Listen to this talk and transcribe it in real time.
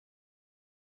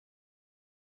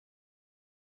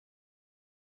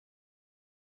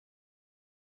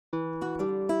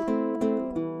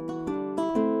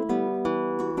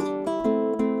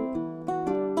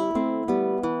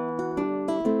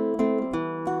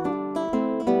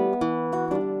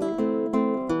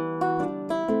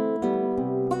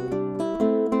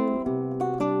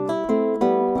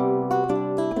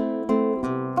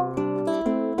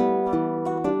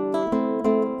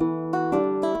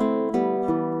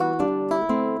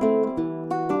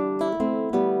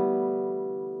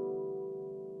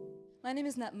My name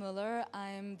is Nat Muller.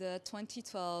 I'm the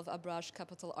 2012 Abraj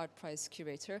Capital Art Prize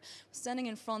curator, standing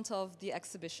in front of the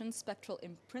exhibition Spectral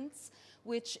Imprints,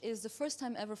 which is the first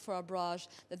time ever for Abraj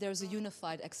that there's a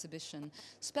unified exhibition.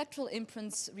 Spectral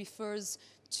Imprints refers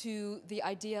to the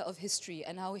idea of history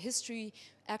and how history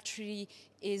actually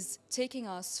is taking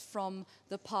us from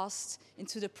the past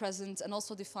into the present and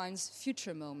also defines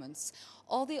future moments.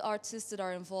 All the artists that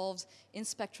are involved in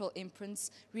Spectral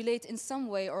Imprints relate in some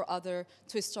way or other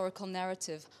to historical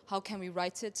narrative. How can we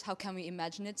write it? How can we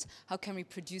imagine it? How can we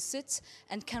produce it?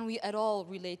 And can we at all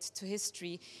relate to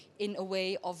history in a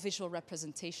way of visual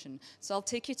representation? So I'll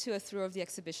take you to a tour of the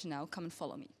exhibition now. Come and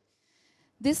follow me.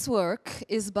 This work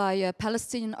is by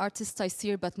Palestinian artist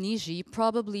Taysir Batniji.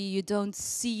 Probably you don't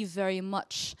see very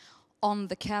much on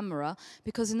the camera,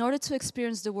 because in order to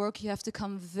experience the work, you have to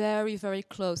come very, very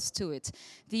close to it.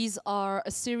 These are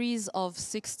a series of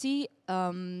 60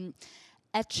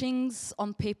 etchings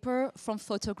on paper from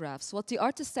photographs. What the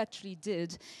artist actually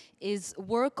did is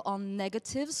work on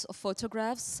negatives of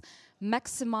photographs,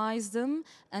 maximize them,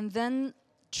 and then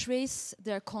trace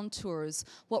their contours.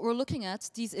 What we're looking at,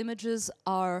 these images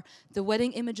are the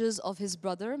wedding images of his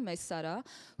brother, Maysara,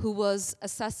 who was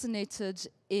assassinated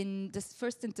in the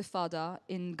first Intifada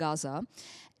in Gaza.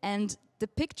 And the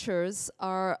pictures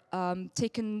are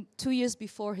taken 2 years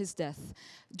before his death,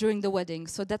 during the wedding.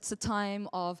 So that's the time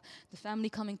of the family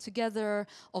coming together,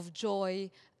 of joy.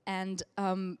 And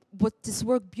what this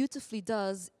work beautifully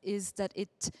does is that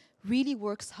it really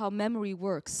works how memory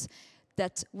works.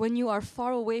 That when you are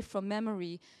far away from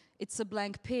memory, it's a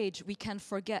blank page, we can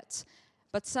forget.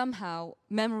 But somehow,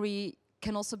 memory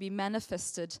can also be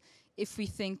manifested if we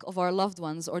think of our loved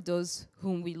ones or those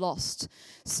whom we lost.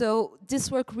 So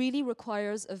this work really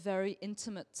requires a very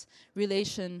intimate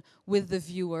relation with the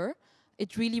viewer.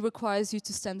 It really requires you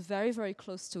to stand very, very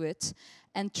close to it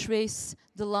and trace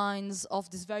the lines of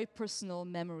this very personal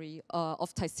memory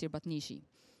of Taysir Batniji.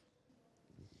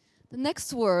 The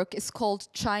next work is called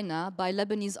China by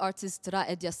Lebanese artist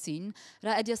Raed Yassin.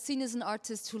 Raed Yassin is an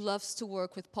artist who loves to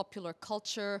work with popular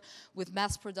culture, with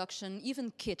mass production,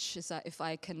 even kitsch, if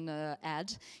I can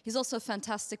add. He's also a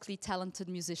fantastically talented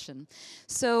musician.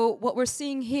 So what we're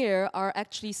seeing here are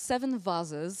actually 7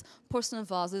 vases, porcelain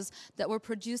vases, that were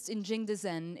produced in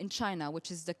Jingdezhen in China,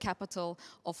 which is the capital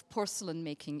of porcelain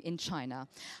making in China.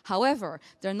 However,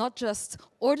 they're not just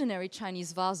ordinary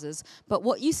Chinese vases, but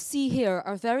what you see here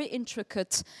are very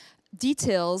intricate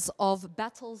details of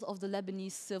battles of the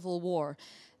Lebanese Civil War.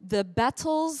 The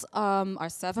battles are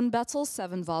 7 battles,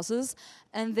 7 vases,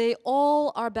 and they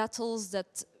all are battles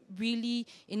that really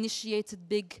initiated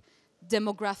big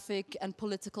demographic and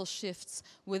political shifts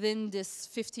within this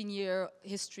 15-year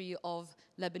history of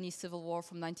Lebanese civil war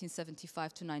from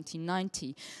 1975 to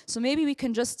 1990. So maybe we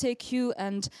can just take you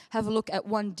and have a look at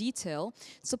one detail.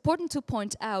 It's important to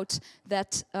point out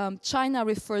that China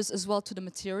refers as well to the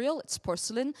material, it's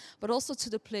porcelain, but also to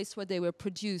the place where they were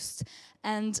produced.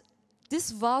 And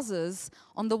these vases,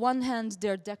 on the one hand,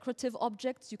 they're decorative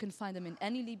objects. You can find them in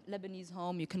any Lebanese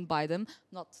home. You can buy them.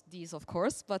 Not these, of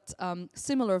course, but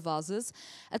similar vases.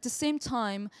 At the same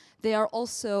time, they are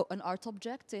also an art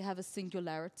object. They have a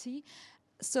singularity.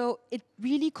 So it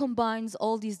really combines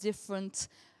all these different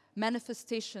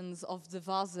manifestations of the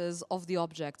vases, of the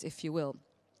object, if you will.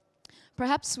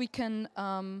 Perhaps we can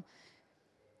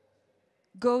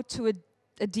go to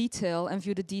a detail and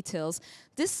view the details.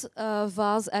 This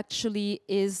vase actually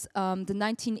is the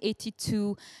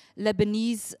 1982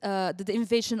 Lebanese, the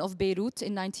invasion of Beirut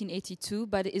in 1982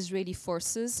 by the Israeli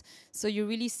forces. So you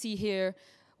really see here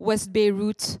West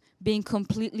Beirut being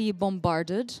completely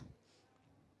bombarded.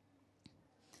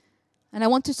 And I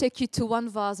want to take you to one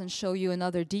vase and show you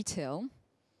another detail.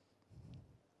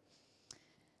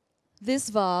 This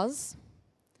vase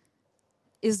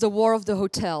is the War of the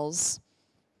Hotels.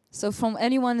 So from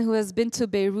anyone who has been to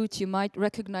Beirut, you might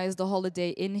recognize the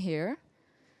Holiday Inn here.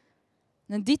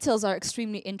 And the details are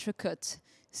extremely intricate.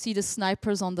 You see the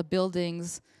snipers on the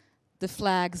buildings, the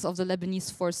flags of the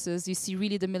Lebanese forces. You see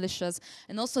really the militias,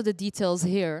 and also the details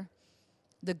here,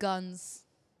 the guns.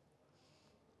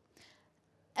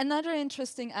 Another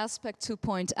interesting aspect to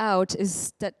point out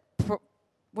is that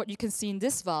what you can see in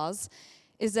this vase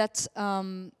is that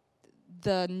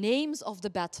the names of the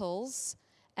battles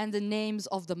and the names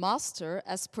of the master,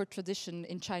 as per tradition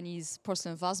in Chinese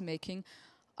porcelain vase making,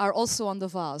 are also on the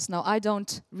vase. Now, I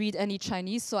don't read any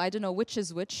Chinese, so I don't know which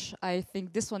is which. I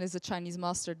think this one is the Chinese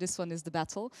master, this one is the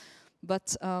battle.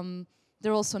 But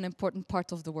they're also an important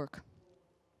part of the work.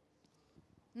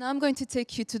 Now I'm going to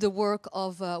take you to the work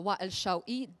of Wa'el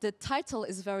Shawi. The title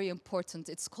is very important.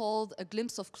 It's called A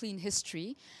Glimpse of Clean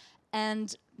History.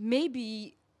 And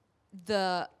maybe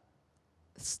the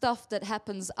stuff that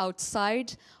happens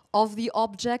outside of the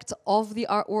object, of the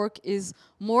artwork, is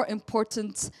more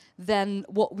important than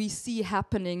what we see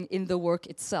happening in the work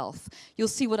itself. You'll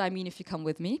see what I mean if you come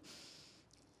with me.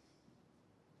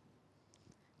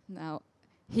 Now,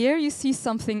 here you see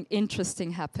something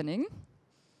interesting happening.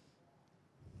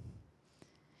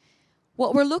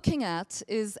 What we're looking at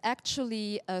is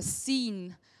actually a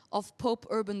scene of Pope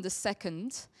Urban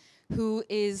II, who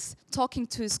is talking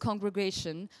to his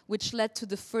congregation, which led to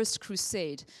the First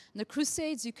Crusade. And the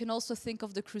Crusades, you can also think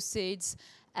of the Crusades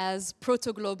as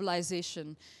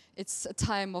proto-globalization. It's a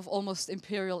time of almost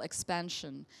imperial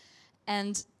expansion.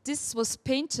 And this was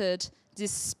painted,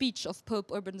 this speech of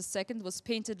Pope Urban II was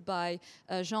painted by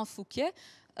Jean Fouquet,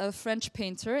 a French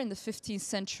painter in the 15th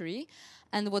century.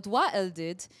 And what Wael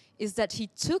did is that he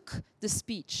took the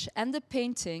speech and the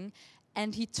painting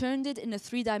and he turned it in a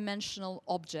three-dimensional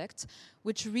object,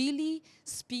 which really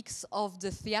speaks of the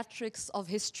theatrics of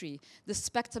history, the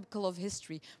spectacle of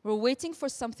history. We're waiting for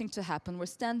something to happen. We're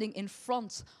standing in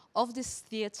front of this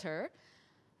theater,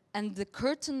 and the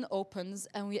curtain opens,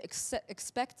 and we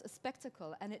expect a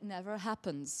spectacle, and it never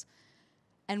happens.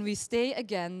 And we stay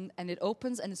again, and it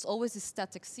opens, and it's always a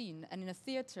static scene. And in a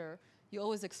theater, you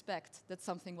always expect that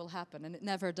something will happen, and it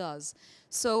never does.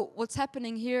 So what's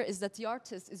happening here is that the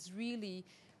artist is really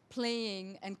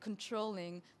playing and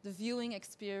controlling the viewing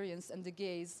experience and the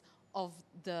gaze of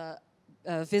the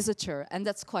visitor, and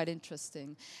that's quite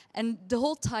interesting. And the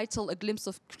whole title, A Glimpse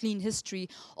of Clean History,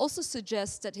 also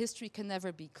suggests that history can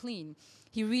never be clean.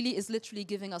 He really is literally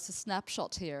giving us a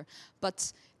snapshot here,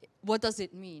 but what does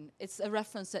it mean? It's a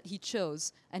reference that he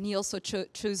chose, and he also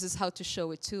chooses how to show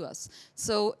it to us.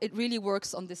 So it really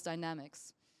works on this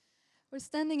dynamics. We're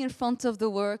standing in front of the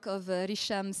work of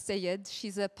Risham Sayed.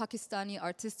 She's a Pakistani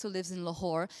artist who lives in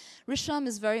Lahore. Risham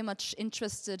is very much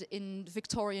interested in the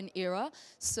Victorian era,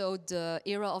 so the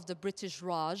era of the British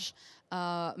Raj,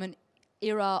 an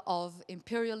era of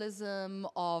imperialism,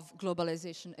 of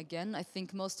globalization again. I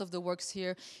think most of the works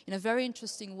here, in a very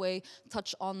interesting way,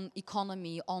 touch on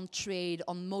economy, on trade,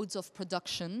 on modes of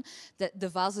production. That the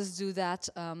vases do that,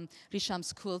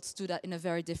 Risham's quilts do that in a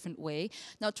very different way.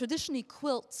 Now, traditionally,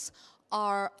 quilts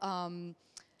are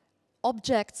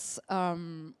objects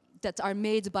that are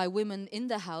made by women in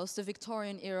the house. The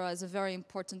Victorian era is a very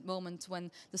important moment when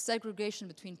the segregation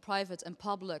between private and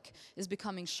public is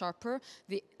becoming sharper.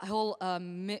 The whole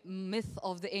myth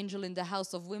of the angel in the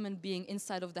house, of women being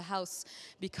inside of the house,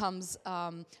 becomes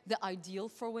the ideal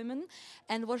for women.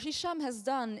 And what Hisham has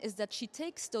done is that she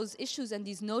takes those issues and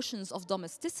these notions of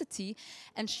domesticity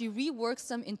and she reworks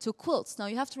them into quilts. Now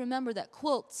you have to remember that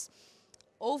quilts,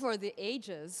 over the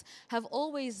ages, have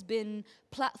always been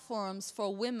platforms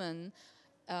for women,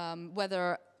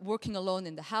 whether working alone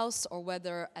in the house or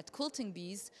whether at quilting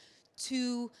bees,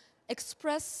 to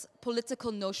express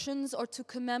political notions or to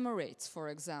commemorate, for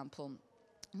example.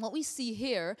 What we see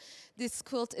here, this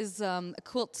quilt is a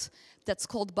quilt that's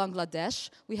called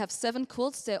Bangladesh. We have 7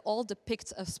 quilts, they all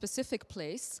depict a specific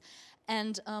place.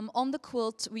 And on the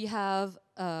quilt we have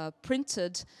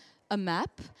printed a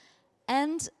map.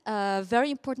 And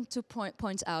very important to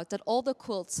point out that all the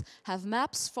quilts have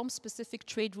maps from specific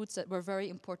trade routes that were very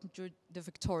important during the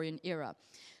Victorian era.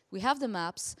 We have the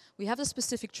maps, we have the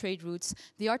specific trade routes.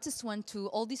 The artist went to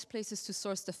all these places to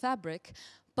source the fabric,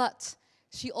 but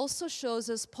she also shows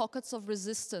us pockets of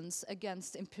resistance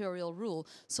against imperial rule.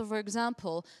 So for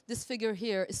example, this figure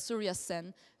here is Surya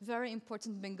Sen, very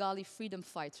important Bengali freedom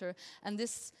fighter, and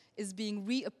this is being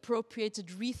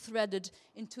reappropriated, rethreaded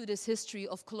into this history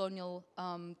of colonial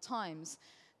times,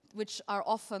 which are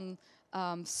often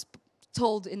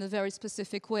told in a very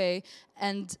specific way,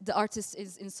 and the artist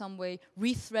is in some way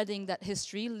rethreading that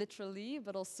history, literally,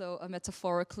 but also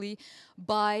metaphorically,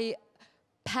 by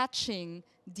patching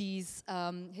these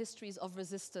histories of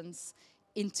resistance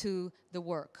into the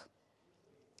work.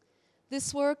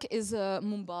 This work is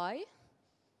Mumbai,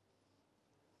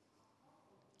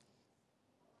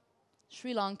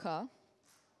 Sri Lanka.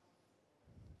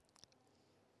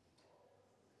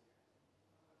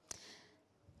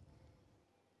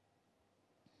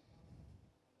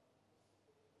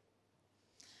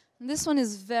 And this one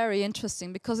is very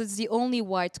interesting because it's the only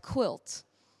white quilt.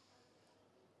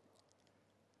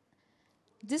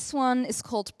 This one is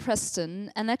called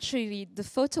Preston, and actually the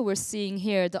photo we're seeing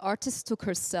here, the artist took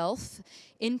herself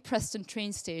in Preston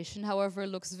train station, however it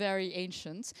looks very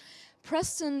ancient.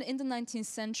 Preston in the 19th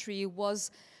century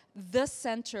was the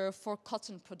center for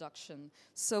cotton production,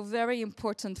 so very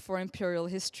important for imperial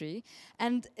history.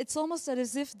 And it's almost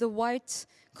as if the white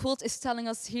quilt is telling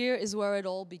us here is where it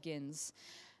all begins.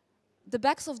 The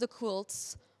backs of the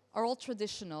quilts are all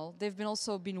traditional. They've been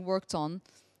also been worked on.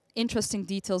 Interesting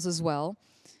details as well.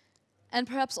 And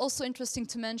perhaps also interesting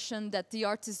to mention that the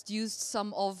artist used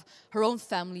some of her own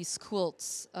family's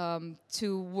quilts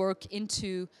to work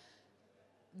into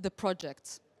the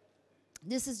project.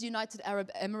 This is United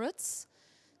Arab Emirates.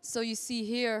 So you see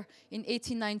here in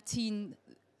 1819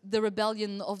 the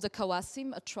rebellion of the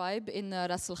Qawasim, a tribe in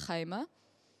Ras Al Khaimah.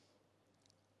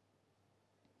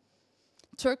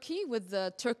 Turkey with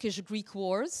the Turkish-Greek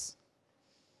wars.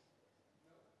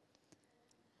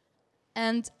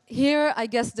 And here, I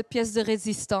guess, the pièce de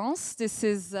résistance. This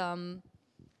is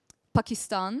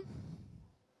Pakistan.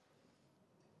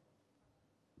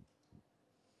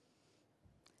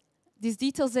 These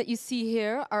details that you see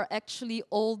here are actually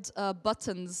old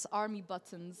buttons, army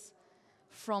buttons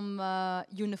from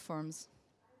uniforms.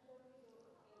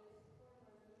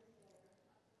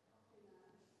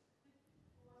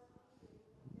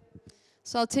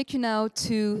 So I'll take you now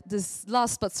to this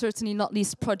last but certainly not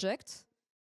least project.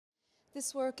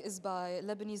 This work is by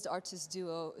Lebanese artist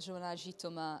duo Jonaji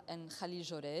Thomas and Khalil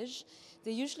Jorej.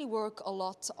 They usually work a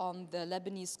lot on the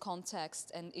Lebanese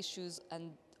context and issues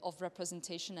of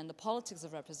representation and the politics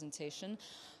of representation.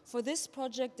 For this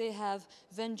project, they have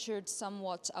ventured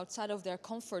somewhat outside of their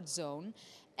comfort zone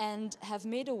and have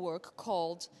made a work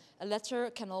called A Letter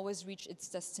Can Always Reach Its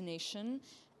Destination,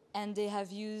 and they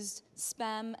have used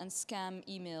spam and scam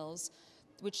emails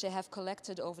which they have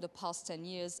collected over the past 10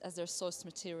 years as their source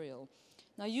material.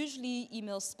 Now, usually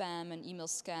email spam and email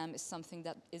scam is something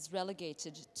that is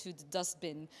relegated to the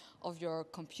dustbin of your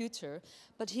computer,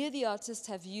 but here the artists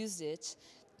have used it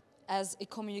as a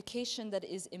communication that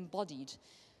is embodied.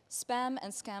 Spam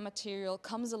and scam material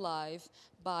comes alive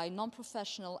by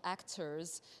non-professional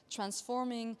actors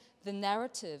transforming the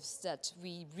narratives that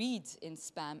we read in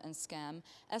spam and scam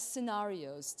as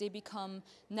scenarios. They become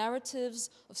narratives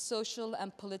of social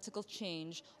and political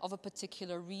change of a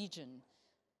particular region.